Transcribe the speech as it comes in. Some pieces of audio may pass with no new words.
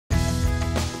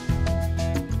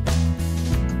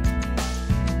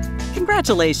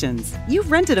Congratulations!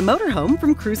 You've rented a motorhome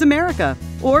from Cruise America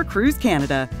or Cruise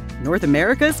Canada, North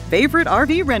America's favorite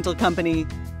RV rental company.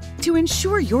 To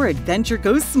ensure your adventure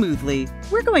goes smoothly,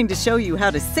 we're going to show you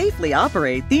how to safely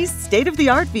operate these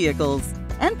state-of-the-art vehicles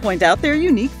and point out their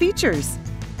unique features.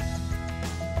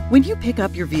 When you pick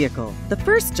up your vehicle, the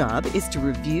first job is to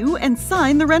review and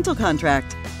sign the rental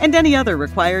contract and any other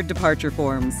required departure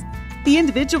forms. The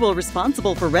individual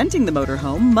responsible for renting the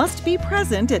motorhome must be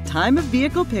present at time of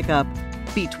vehicle pickup,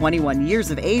 be 21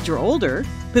 years of age or older,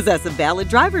 possess a valid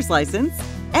driver's license,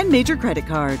 and major credit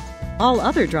card. All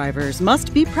other drivers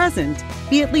must be present,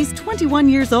 be at least 21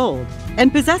 years old,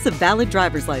 and possess a valid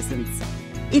driver's license.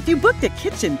 If you booked a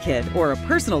kitchen kit or a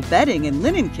personal bedding and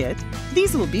linen kit,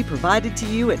 these will be provided to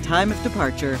you at time of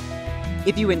departure.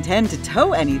 If you intend to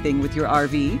tow anything with your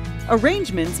RV,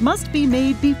 arrangements must be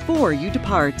made before you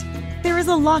depart. There is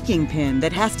a locking pin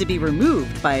that has to be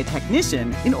removed by a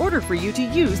technician in order for you to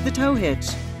use the tow hitch.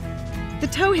 The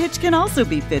tow hitch can also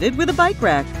be fitted with a bike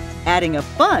rack, adding a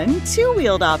fun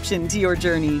two-wheeled option to your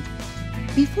journey.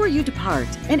 Before you depart,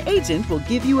 an agent will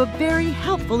give you a very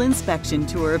helpful inspection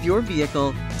tour of your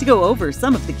vehicle to go over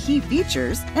some of the key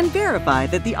features and verify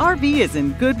that the RV is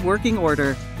in good working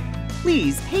order.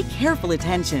 Please pay careful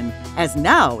attention, as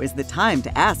now is the time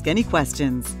to ask any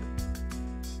questions.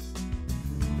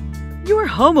 Your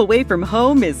home away from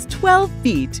home is 12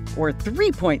 feet or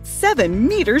 3.7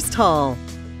 meters tall.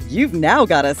 You've now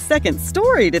got a second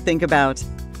story to think about.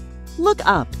 Look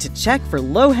up to check for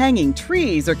low-hanging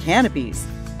trees or canopies,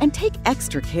 and take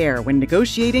extra care when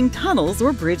negotiating tunnels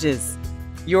or bridges.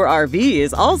 Your RV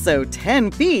is also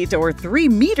 10 feet or 3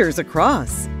 meters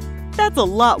across. That's a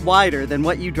lot wider than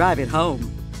what you drive at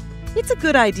home. It's a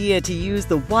good idea to use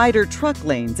the wider truck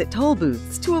lanes at toll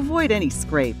booths to avoid any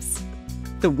scrapes.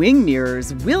 The wing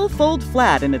mirrors will fold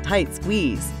flat in a tight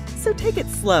squeeze, so take it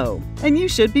slow, and you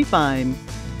should be fine.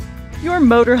 Your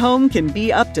motorhome can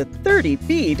be up to 30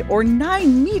 feet or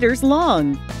 9 meters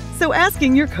long, so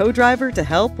asking your co-driver to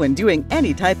help when doing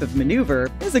any type of maneuver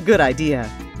is a good idea.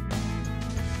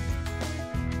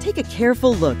 Take a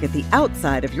careful look at the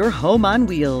outside of your home on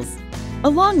wheels.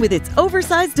 Along with its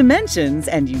oversized dimensions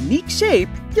and unique shape,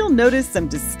 you'll notice some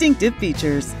distinctive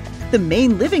features. The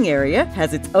main living area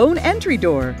has its own entry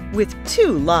door with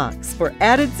 2 locks for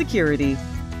added security.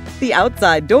 The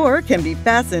outside door can be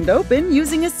fastened open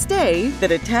using a stay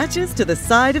that attaches to the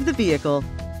side of the vehicle.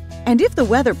 And if the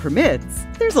weather permits,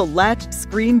 there's a latched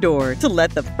screen door to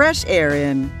let the fresh air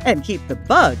in and keep the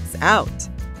bugs out.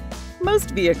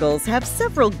 Most vehicles have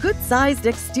several good-sized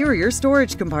exterior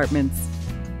storage compartments.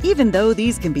 Even though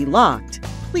these can be locked,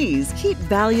 please keep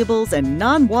valuables and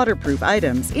non-waterproof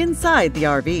items inside the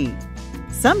RV.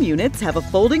 Some units have a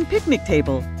folding picnic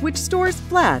table, which stores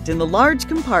flat in the large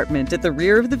compartment at the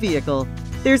rear of the vehicle.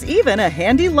 There's even a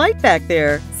handy light back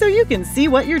there, so you can see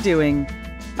what you're doing.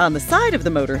 On the side of the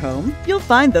motorhome, you'll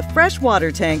find the fresh water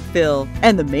tank fill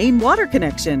and the main water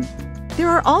connection. There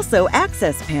are also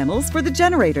access panels for the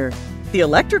generator, the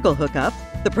electrical hookup,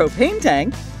 the propane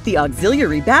tank, the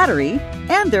auxiliary battery,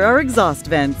 and there are exhaust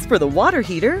vents for the water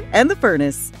heater and the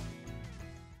furnace.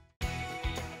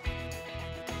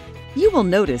 You will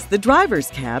notice the driver's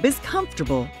cab is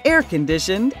comfortable,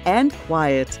 air-conditioned, and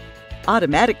quiet.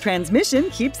 Automatic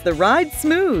transmission keeps the ride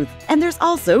smooth, and there's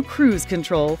also cruise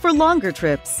control for longer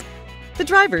trips. The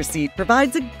driver's seat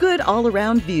provides a good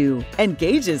all-around view, and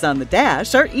gauges on the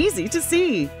dash are easy to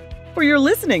see. For your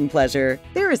listening pleasure,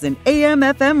 there is an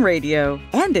AM/FM radio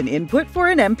and an input for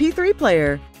an MP3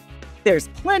 player. There's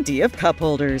plenty of cup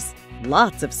holders,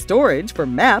 lots of storage for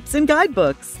maps and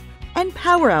guidebooks, and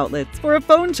power outlets for a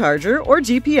phone charger or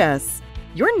GPS.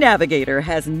 Your navigator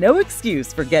has no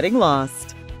excuse for getting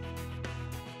lost.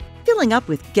 Filling up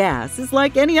with gas is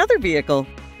like any other vehicle.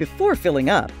 Before filling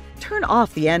up, turn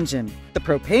off the engine, the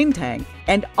propane tank,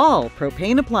 and all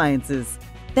propane appliances.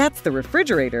 That's the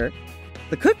refrigerator,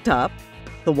 the cooktop,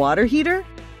 the water heater,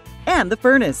 and the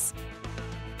furnace.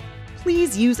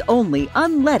 Please use only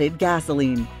unleaded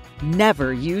gasoline.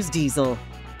 Never use diesel.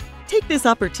 Take this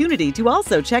opportunity to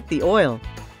also check the oil.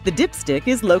 The dipstick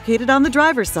is located on the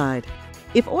driver's side.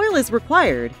 If oil is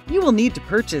required, you will need to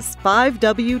purchase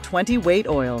 5W20 weight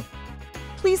oil.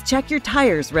 Please check your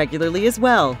tires regularly as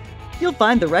well. You'll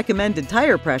find the recommended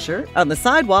tire pressure on the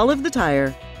sidewall of the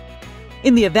tire.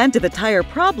 In the event of a tire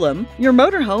problem, your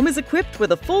motorhome is equipped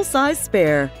with a full-size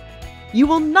spare. You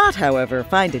will not, however,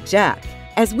 find a jack,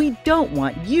 as we don't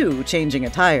want you changing a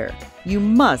tire. You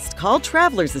must call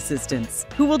Traveler's Assistance,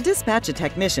 who will dispatch a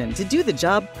technician to do the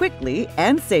job quickly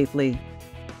and safely.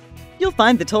 You'll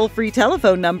find the toll-free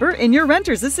telephone number in your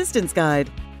Renter's Assistance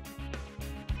Guide.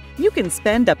 You can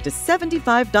spend up to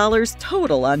 $75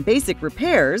 total on basic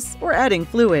repairs or adding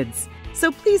fluids.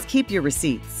 So please keep your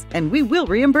receipts, and we will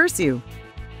reimburse you.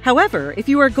 However, if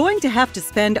you are going to have to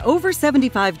spend over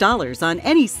 $75 on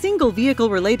any single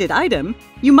vehicle-related item,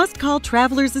 you must call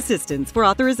Traveler's Assistance for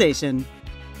authorization.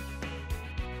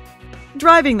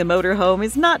 Driving the motorhome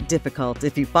is not difficult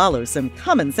if you follow some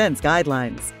common-sense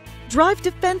guidelines. Drive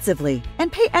defensively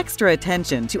and pay extra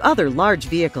attention to other large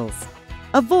vehicles.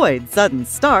 Avoid sudden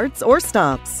starts or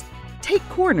stops. Take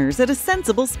corners at a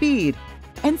sensible speed.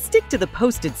 And stick to the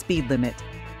posted speed limit.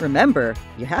 Remember,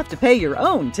 you have to pay your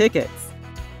own tickets.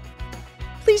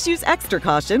 Please use extra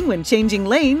caution when changing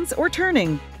lanes or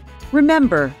turning.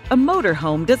 Remember, a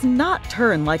motorhome does not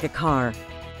turn like a car.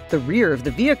 The rear of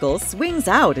the vehicle swings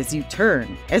out as you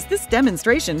turn, as this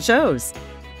demonstration shows.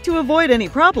 To avoid any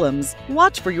problems,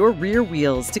 watch for your rear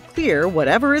wheels to clear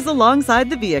whatever is alongside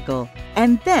the vehicle,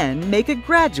 and then make a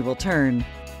gradual turn.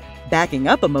 Backing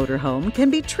up a motorhome can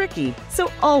be tricky,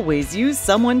 so always use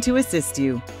someone to assist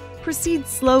you. Proceed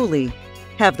slowly.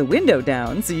 Have the window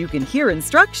down so you can hear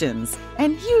instructions,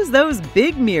 and use those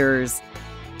big mirrors.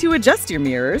 To adjust your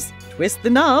mirrors, twist the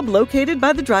knob located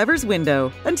by the driver's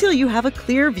window until you have a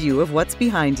clear view of what's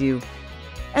behind you.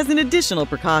 As an additional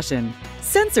precaution,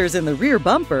 sensors in the rear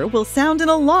bumper will sound an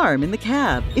alarm in the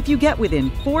cab if you get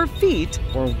within 4 feet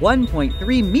or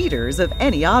 1.3 meters of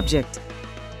any object.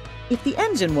 If the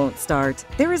engine won't start,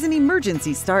 there is an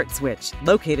emergency start switch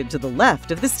located to the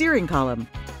left of the steering column.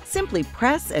 Simply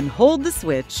press and hold the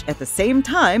switch at the same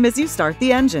time as you start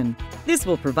the engine. This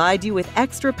will provide you with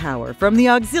extra power from the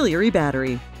auxiliary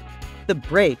battery. The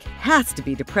brake has to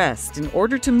be depressed in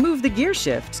order to move the gear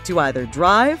shift to either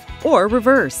drive or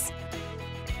reverse.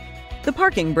 The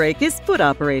parking brake is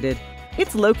foot-operated.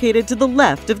 It's located to the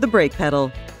left of the brake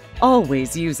pedal.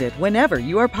 Always use it whenever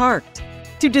you are parked.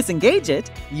 To disengage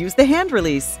it, use the hand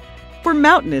release. For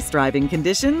mountainous driving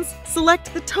conditions,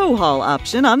 select the tow haul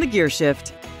option on the gear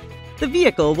shift. The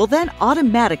vehicle will then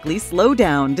automatically slow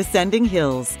down descending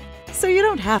hills, so you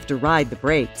don't have to ride the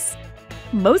brakes.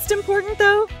 Most important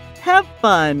though, have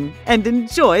fun and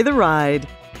enjoy the ride.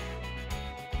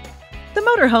 The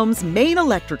motorhome's main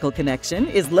electrical connection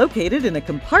is located in a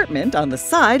compartment on the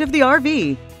side of the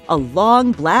RV, a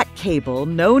long black cable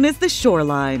known as the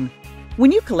shoreline.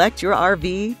 When you collect your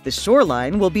RV, the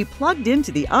shoreline will be plugged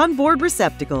into the onboard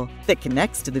receptacle that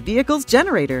connects to the vehicle's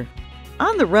generator.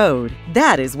 On the road,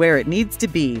 that is where it needs to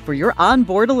be for your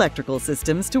onboard electrical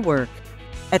systems to work.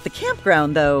 At the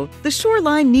campground, though, the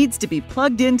shoreline needs to be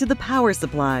plugged into the power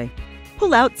supply.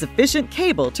 Pull out sufficient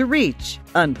cable to reach,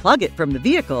 unplug it from the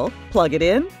vehicle, plug it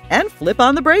in, and flip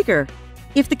on the breaker.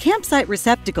 If the campsite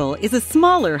receptacle is a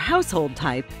smaller household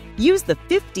type, use the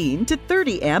 15 to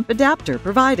 30 amp adapter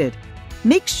provided.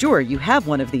 Make sure you have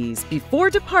one of these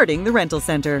before departing the rental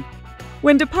center.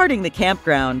 When departing the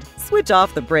campground, switch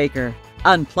off the breaker.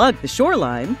 Unplug the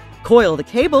shoreline, coil the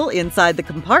cable inside the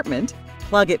compartment,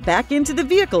 plug it back into the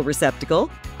vehicle receptacle,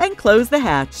 and close the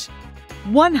hatch.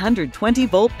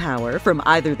 120-volt power from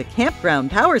either the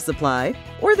campground power supply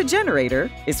or the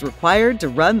generator is required to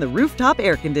run the rooftop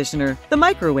air conditioner, the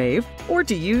microwave, or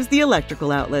to use the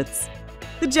electrical outlets.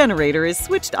 The generator is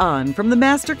switched on from the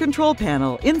master control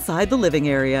panel inside the living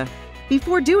area.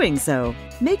 Before doing so,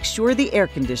 make sure the air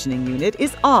conditioning unit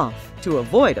is off to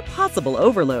avoid a possible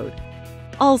overload.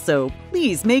 Also,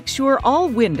 please make sure all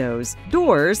windows,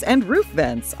 doors, and roof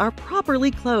vents are properly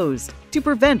closed to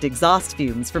prevent exhaust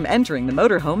fumes from entering the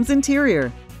motorhome's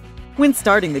interior. When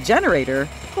starting the generator,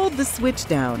 hold the switch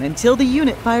down until the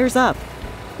unit fires up.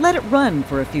 Let it run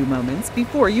for a few moments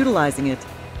before utilizing it.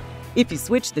 If you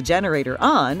switch the generator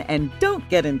on and don't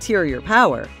get interior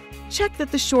power, check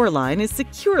that the shoreline is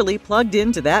securely plugged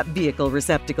into that vehicle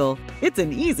receptacle. It's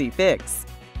an easy fix.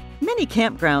 Many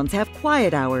campgrounds have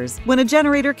quiet hours when a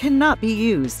generator cannot be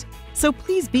used, so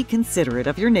please be considerate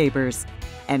of your neighbors.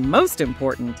 And most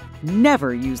important,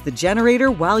 never use the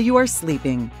generator while you are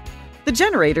sleeping. The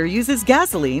generator uses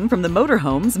gasoline from the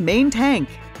motorhome's main tank.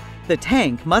 The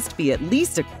tank must be at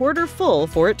least a quarter full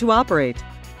for it to operate.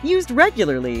 Used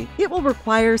regularly, it will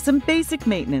require some basic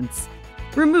maintenance.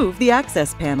 Remove the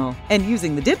access panel, and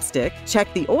using the dipstick,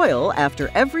 check the oil after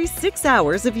every 6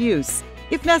 hours of use.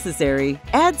 If necessary,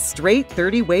 add straight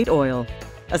 30-weight oil.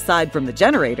 Aside from the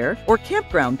generator or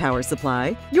campground power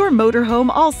supply, your motorhome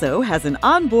also has an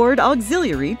onboard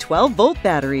auxiliary 12-volt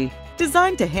battery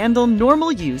designed to handle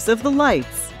normal use of the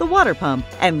lights, the water pump,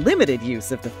 and limited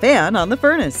use of the fan on the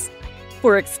furnace.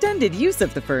 For extended use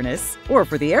of the furnace, or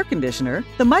for the air conditioner,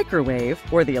 the microwave,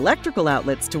 or the electrical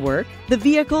outlets to work, the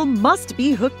vehicle must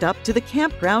be hooked up to the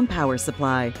campground power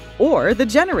supply, or the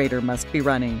generator must be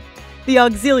running. The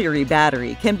auxiliary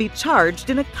battery can be charged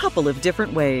in a couple of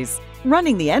different ways.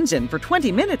 Running the engine for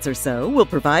 20 minutes or so will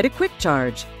provide a quick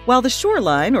charge, while the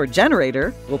shoreline or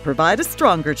generator will provide a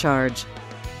stronger charge.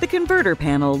 The converter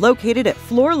panel located at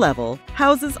floor level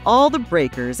houses all the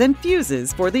breakers and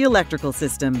fuses for the electrical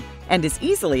system and is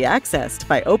easily accessed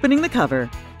by opening the cover.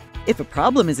 If a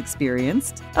problem is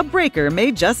experienced, a breaker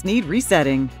may just need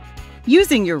resetting.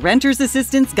 Using your renter's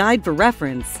assistance guide for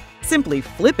reference, simply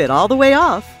flip it all the way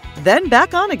off, then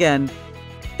back on again.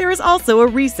 There is also a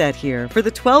reset here for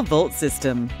the 12-volt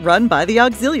system run by the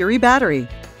auxiliary battery.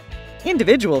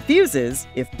 Individual fuses,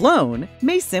 if blown,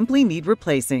 may simply need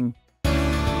replacing.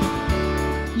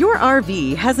 Your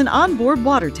RV has an onboard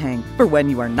water tank for when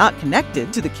you are not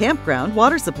connected to the campground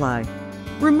water supply.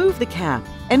 Remove the cap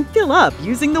and fill up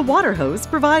using the water hose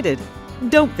provided.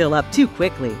 Don't fill up too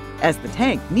quickly, as the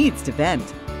tank needs to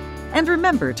vent. And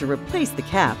remember to replace the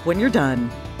cap when you're done.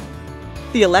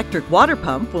 The electric water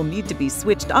pump will need to be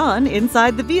switched on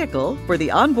inside the vehicle for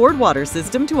the onboard water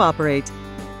system to operate.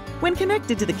 When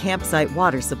connected to the campsite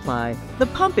water supply, the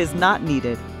pump is not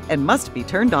needed and must be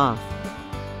turned off.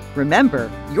 Remember,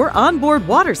 your onboard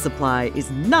water supply is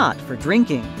not for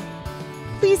drinking.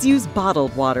 Please use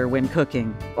bottled water when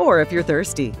cooking, or if you're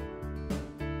thirsty.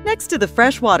 Next to the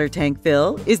fresh water tank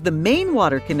fill is the main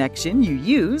water connection you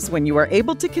use when you are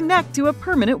able to connect to a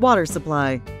permanent water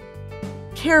supply.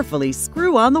 Carefully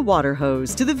screw on the water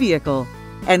hose to the vehicle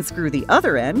and screw the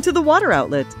other end to the water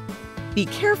outlet. Be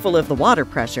careful of the water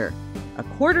pressure. A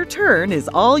quarter turn is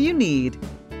all you need.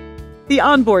 The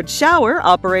onboard shower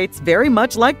operates very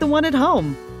much like the one at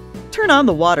home. Turn on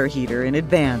the water heater in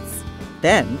advance.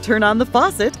 Then turn on the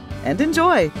faucet and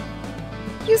enjoy.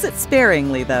 Use it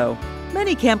sparingly though.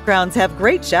 Many campgrounds have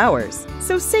great showers,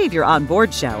 so save your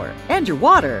onboard shower and your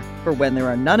water for when there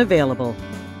are none available.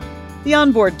 The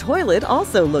onboard toilet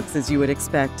also looks as you would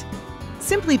expect.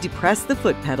 Simply depress the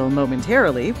foot pedal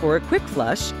momentarily for a quick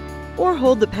flush, or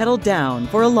hold the pedal down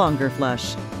for a longer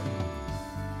flush.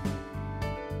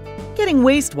 Getting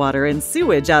wastewater and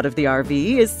sewage out of the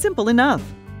RV is simple enough.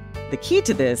 The key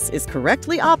to this is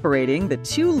correctly operating the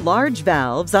two large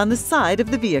valves on the side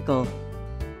of the vehicle.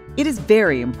 It is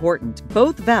very important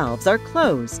both valves are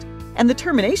closed and the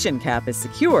termination cap is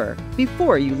secure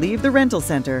before you leave the rental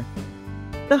center.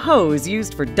 The hose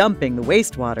used for dumping the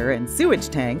wastewater and sewage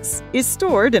tanks is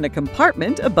stored in a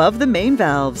compartment above the main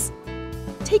valves.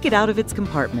 Take it out of its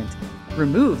compartment,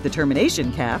 remove the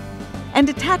termination cap, and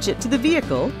attach it to the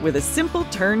vehicle with a simple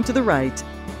turn to the right.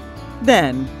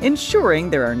 Then, ensuring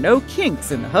there are no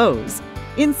kinks in the hose,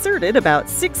 insert it about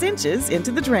 6 inches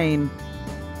into the drain.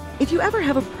 If you ever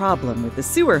have a problem with the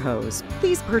sewer hose,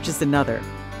 please purchase another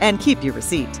and keep your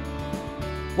receipt.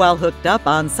 While hooked up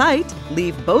on site,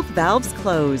 leave both valves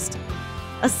closed.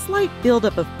 A slight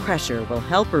buildup of pressure will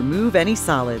help remove any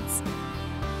solids.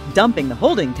 Dumping the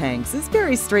holding tanks is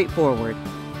very straightforward.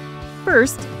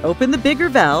 First, open the bigger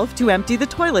valve to empty the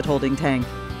toilet holding tank.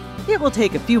 It will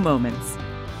take a few moments.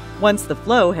 Once the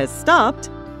flow has stopped,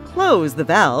 close the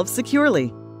valve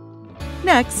securely.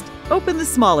 Next, open the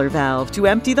smaller valve to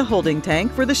empty the holding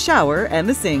tank for the shower and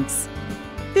the sinks.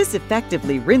 This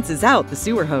effectively rinses out the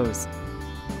sewer hose.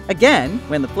 Again,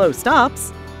 when the flow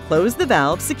stops, close the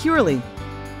valve securely.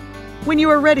 When you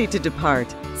are ready to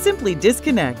depart, simply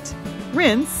disconnect,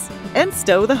 rinse, and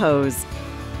stow the hose.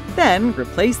 Then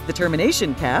replace the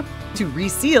termination cap to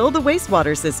reseal the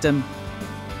wastewater system.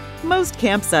 Most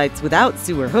campsites without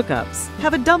sewer hookups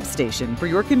have a dump station for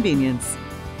your convenience.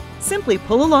 Simply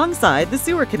pull alongside the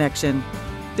sewer connection,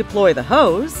 deploy the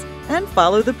hose, and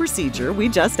follow the procedure we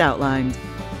just outlined.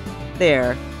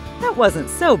 There, that wasn't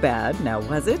so bad, now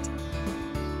was it?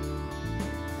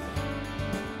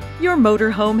 Your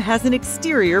motorhome has an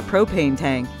exterior propane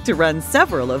tank to run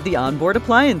several of the onboard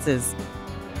appliances.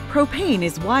 Propane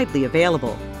is widely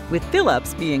available, with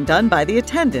fill-ups being done by the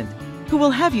attendant, who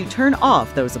will have you turn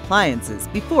off those appliances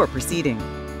before proceeding.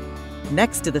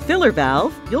 Next to the filler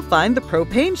valve, you'll find the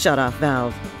propane shutoff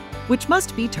valve, which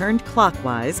must be turned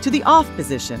clockwise to the off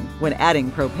position when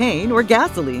adding propane or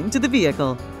gasoline to the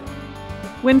vehicle.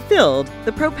 When filled,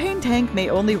 the propane tank may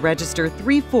only register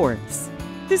 3/4.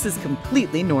 This is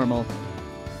completely normal.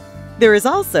 There is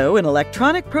also an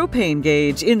electronic propane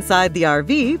gauge inside the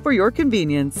RV for your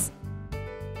convenience.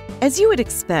 As you would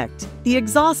expect, the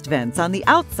exhaust vents on the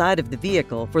outside of the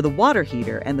vehicle for the water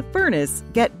heater and the furnace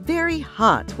get very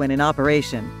hot when in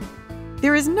operation.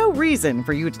 There is no reason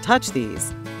for you to touch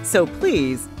these, so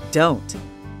please don't.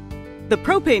 The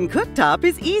propane cooktop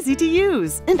is easy to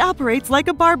use and operates like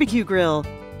a barbecue grill.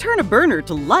 Turn a burner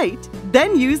to light,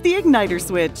 then use the igniter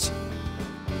switch.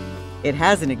 It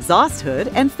has an exhaust hood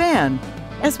and fan.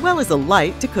 as well as a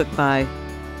light to cook by.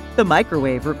 The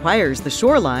microwave requires the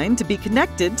shoreline to be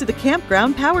connected to the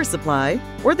campground power supply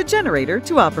or the generator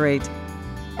to operate.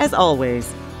 As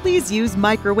always, please use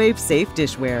microwave-safe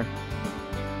dishware.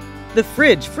 The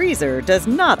fridge freezer does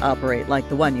not operate like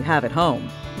the one you have at home,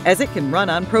 as it can run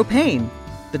on propane,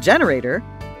 the generator,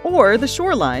 or the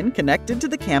shoreline connected to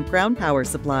the campground power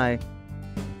supply.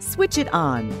 Switch it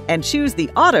on and choose the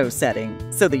auto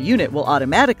setting so the unit will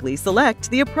automatically select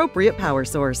the appropriate power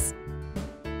source.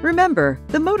 Remember,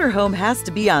 the motorhome has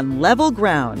to be on level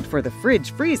ground for the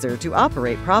fridge freezer to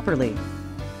operate properly.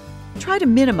 Try to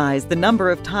minimize the number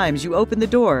of times you open the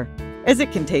door, as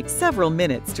it can take several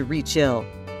minutes to rechill.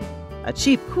 A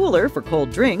cheap cooler for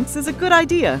cold drinks is a good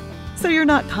idea, so you're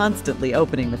not constantly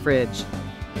opening the fridge.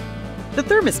 The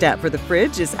thermostat for the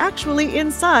fridge is actually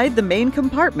inside the main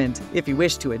compartment if you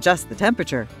wish to adjust the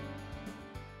temperature.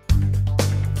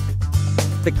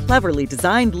 The cleverly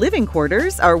designed living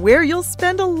quarters are where you'll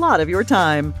spend a lot of your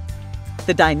time.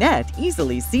 The dinette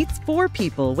easily seats 4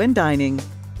 people when dining,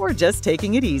 or just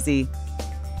taking it easy.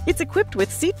 It's equipped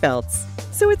with seat belts,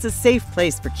 so it's a safe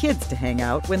place for kids to hang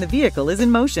out when the vehicle is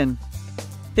in motion.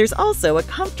 There's also a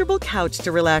comfortable couch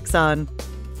to relax on,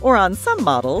 or on some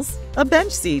models, a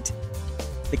bench seat.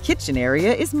 The kitchen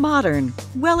area is modern,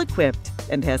 well-equipped,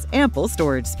 and has ample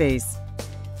storage space.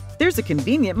 There's a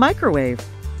convenient microwave,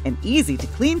 an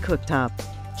easy-to-clean cooktop,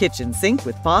 kitchen sink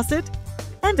with faucet,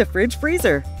 and a fridge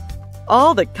freezer.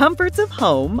 All the comforts of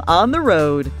home on the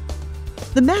road.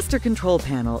 The master control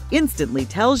panel instantly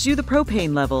tells you the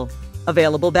propane level,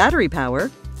 available battery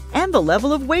power, and the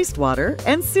level of wastewater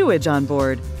and sewage on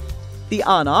board. The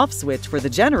on-off switch for the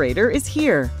generator is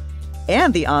here,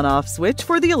 and the on-off switch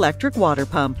for the electric water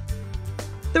pump.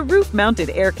 The roof-mounted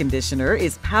air conditioner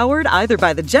is powered either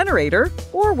by the generator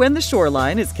or when the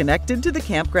shoreline is connected to the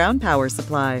campground power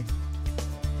supply.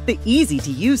 The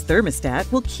easy-to-use thermostat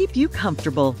will keep you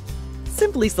comfortable.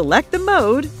 Simply select the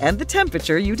mode and the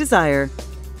temperature you desire.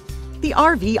 The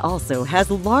RV also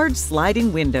has large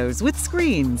sliding windows with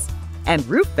screens and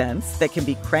roof vents that can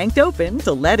be cranked open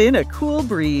to let in a cool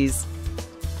breeze.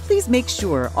 Please make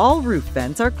sure all roof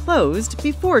vents are closed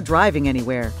before driving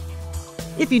anywhere.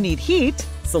 If you need heat,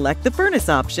 select the furnace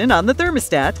option on the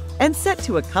thermostat and set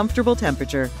to a comfortable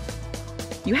temperature.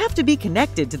 You have to be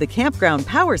connected to the campground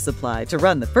power supply to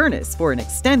run the furnace for an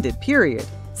extended period,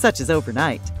 such as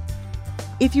overnight.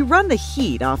 If you run the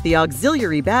heat off the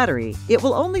auxiliary battery, it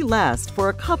will only last for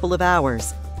a couple of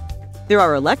hours. There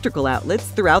are electrical outlets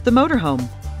throughout the motorhome.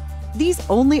 These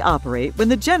only operate when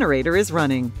the generator is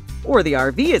running, or the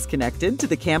RV is connected to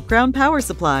the campground power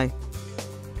supply.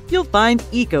 You'll find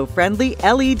eco-friendly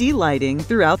LED lighting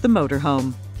throughout the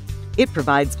motorhome. It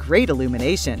provides great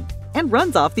illumination and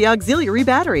runs off the auxiliary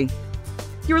battery.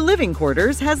 Your living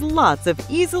quarters has lots of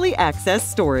easily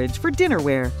accessed storage for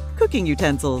dinnerware, cooking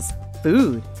utensils,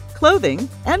 food, clothing,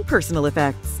 and personal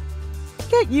effects.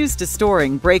 Get used to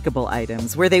storing breakable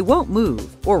items where they won't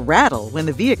move or rattle when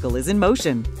the vehicle is in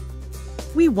motion.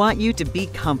 We want you to be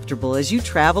comfortable as you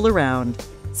travel around,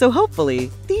 so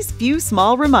hopefully these few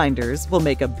small reminders will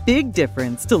make a big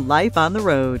difference to life on the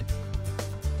road.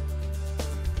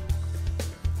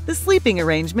 The sleeping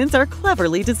arrangements are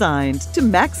cleverly designed to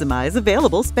maximize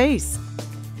available space.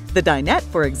 The dinette,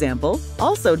 for example,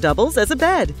 also doubles as a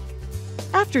bed.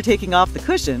 After taking off the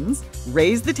cushions,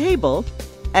 raise the table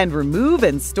and remove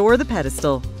and store the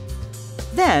pedestal.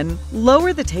 Then,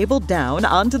 lower the table down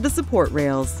onto the support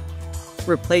rails.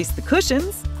 Replace the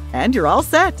cushions, and you're all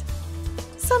set.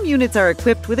 Some units are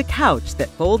equipped with a couch that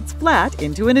folds flat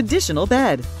into an additional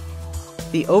bed.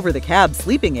 The over-the-cab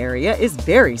sleeping area is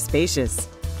very spacious,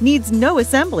 needs no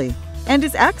assembly, and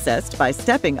is accessed by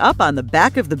stepping up on the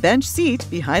back of the bench seat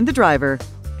behind the driver.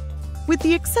 With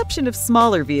the exception of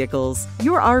smaller vehicles,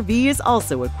 your RV is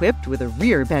also equipped with a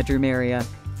rear bedroom area.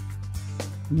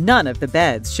 None of the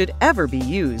beds should ever be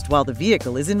used while the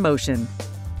vehicle is in motion.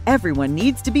 Everyone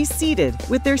needs to be seated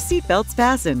with their seatbelts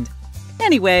fastened.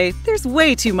 Anyway, there's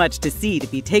way too much to see to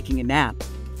be taking a nap.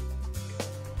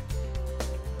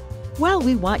 While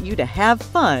we want you to have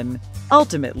fun,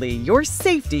 ultimately your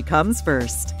safety comes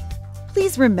first.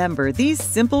 Please remember these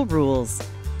simple rules.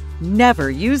 Never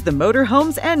use the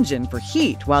motorhome's engine for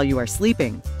heat while you are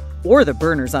sleeping, or the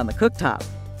burners on the cooktop.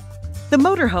 The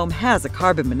motorhome has a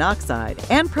carbon monoxide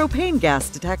and propane gas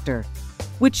detector,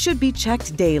 which should be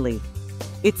checked daily.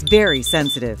 It's very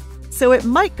sensitive, so it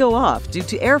might go off due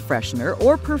to air freshener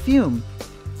or perfume.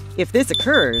 If this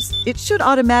occurs, it should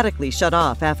automatically shut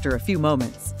off after a few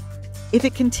moments. If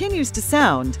it continues to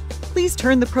sound, please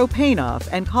turn the propane off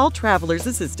and call Traveler's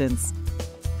Assistance.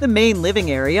 The main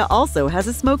living area also has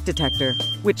a smoke detector,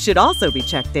 which should also be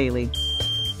checked daily.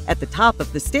 At the top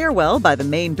of the stairwell by the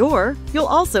main door, you'll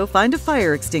also find a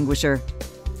fire extinguisher.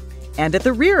 And at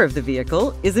the rear of the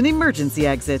vehicle is an emergency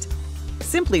exit.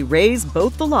 Simply raise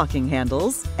both the locking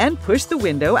handles and push the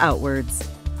window outwards.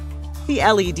 The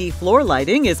LED floor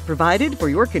lighting is provided for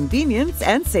your convenience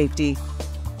and safety.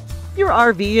 Your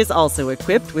RV is also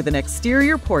equipped with an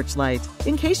exterior porch light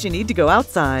in case you need to go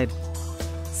outside.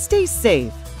 Stay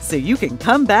safe so you can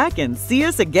come back and see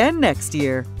us again next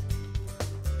year.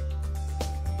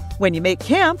 When you make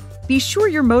camp, be sure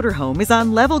your motorhome is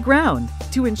on level ground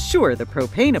to ensure the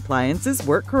propane appliances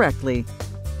work correctly.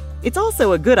 It's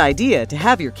also a good idea to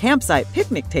have your campsite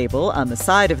picnic table on the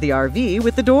side of the RV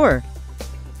with the door.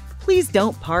 Please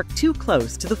don't park too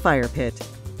close to the fire pit.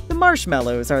 The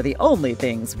marshmallows are the only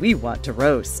things we want to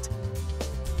roast.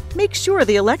 Make sure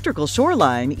the electrical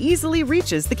shoreline easily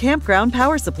reaches the campground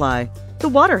power supply, the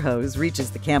water hose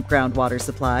reaches the campground water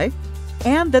supply,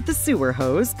 and that the sewer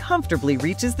hose comfortably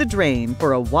reaches the drain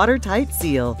for a watertight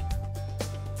seal.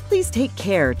 Please take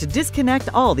care to disconnect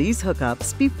all these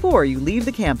hookups before you leave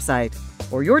the campsite,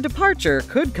 or your departure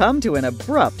could come to an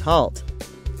abrupt halt.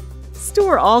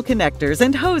 Store all connectors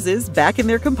and hoses back in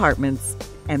their compartments,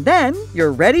 and then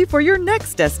you're ready for your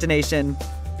next destination.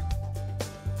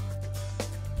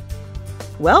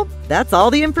 Well, that's all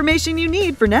the information you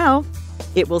need for now.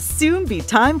 It will soon be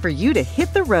time for you to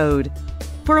hit the road.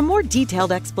 For a more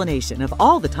detailed explanation of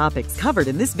all the topics covered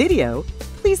in this video,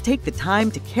 please take the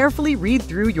time to carefully read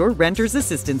through your Renter's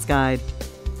Assistance Guide.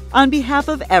 On behalf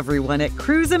of everyone at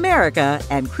Cruise America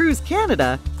and Cruise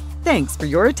Canada, thanks for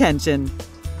your attention.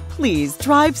 Please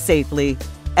drive safely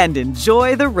and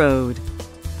enjoy the road.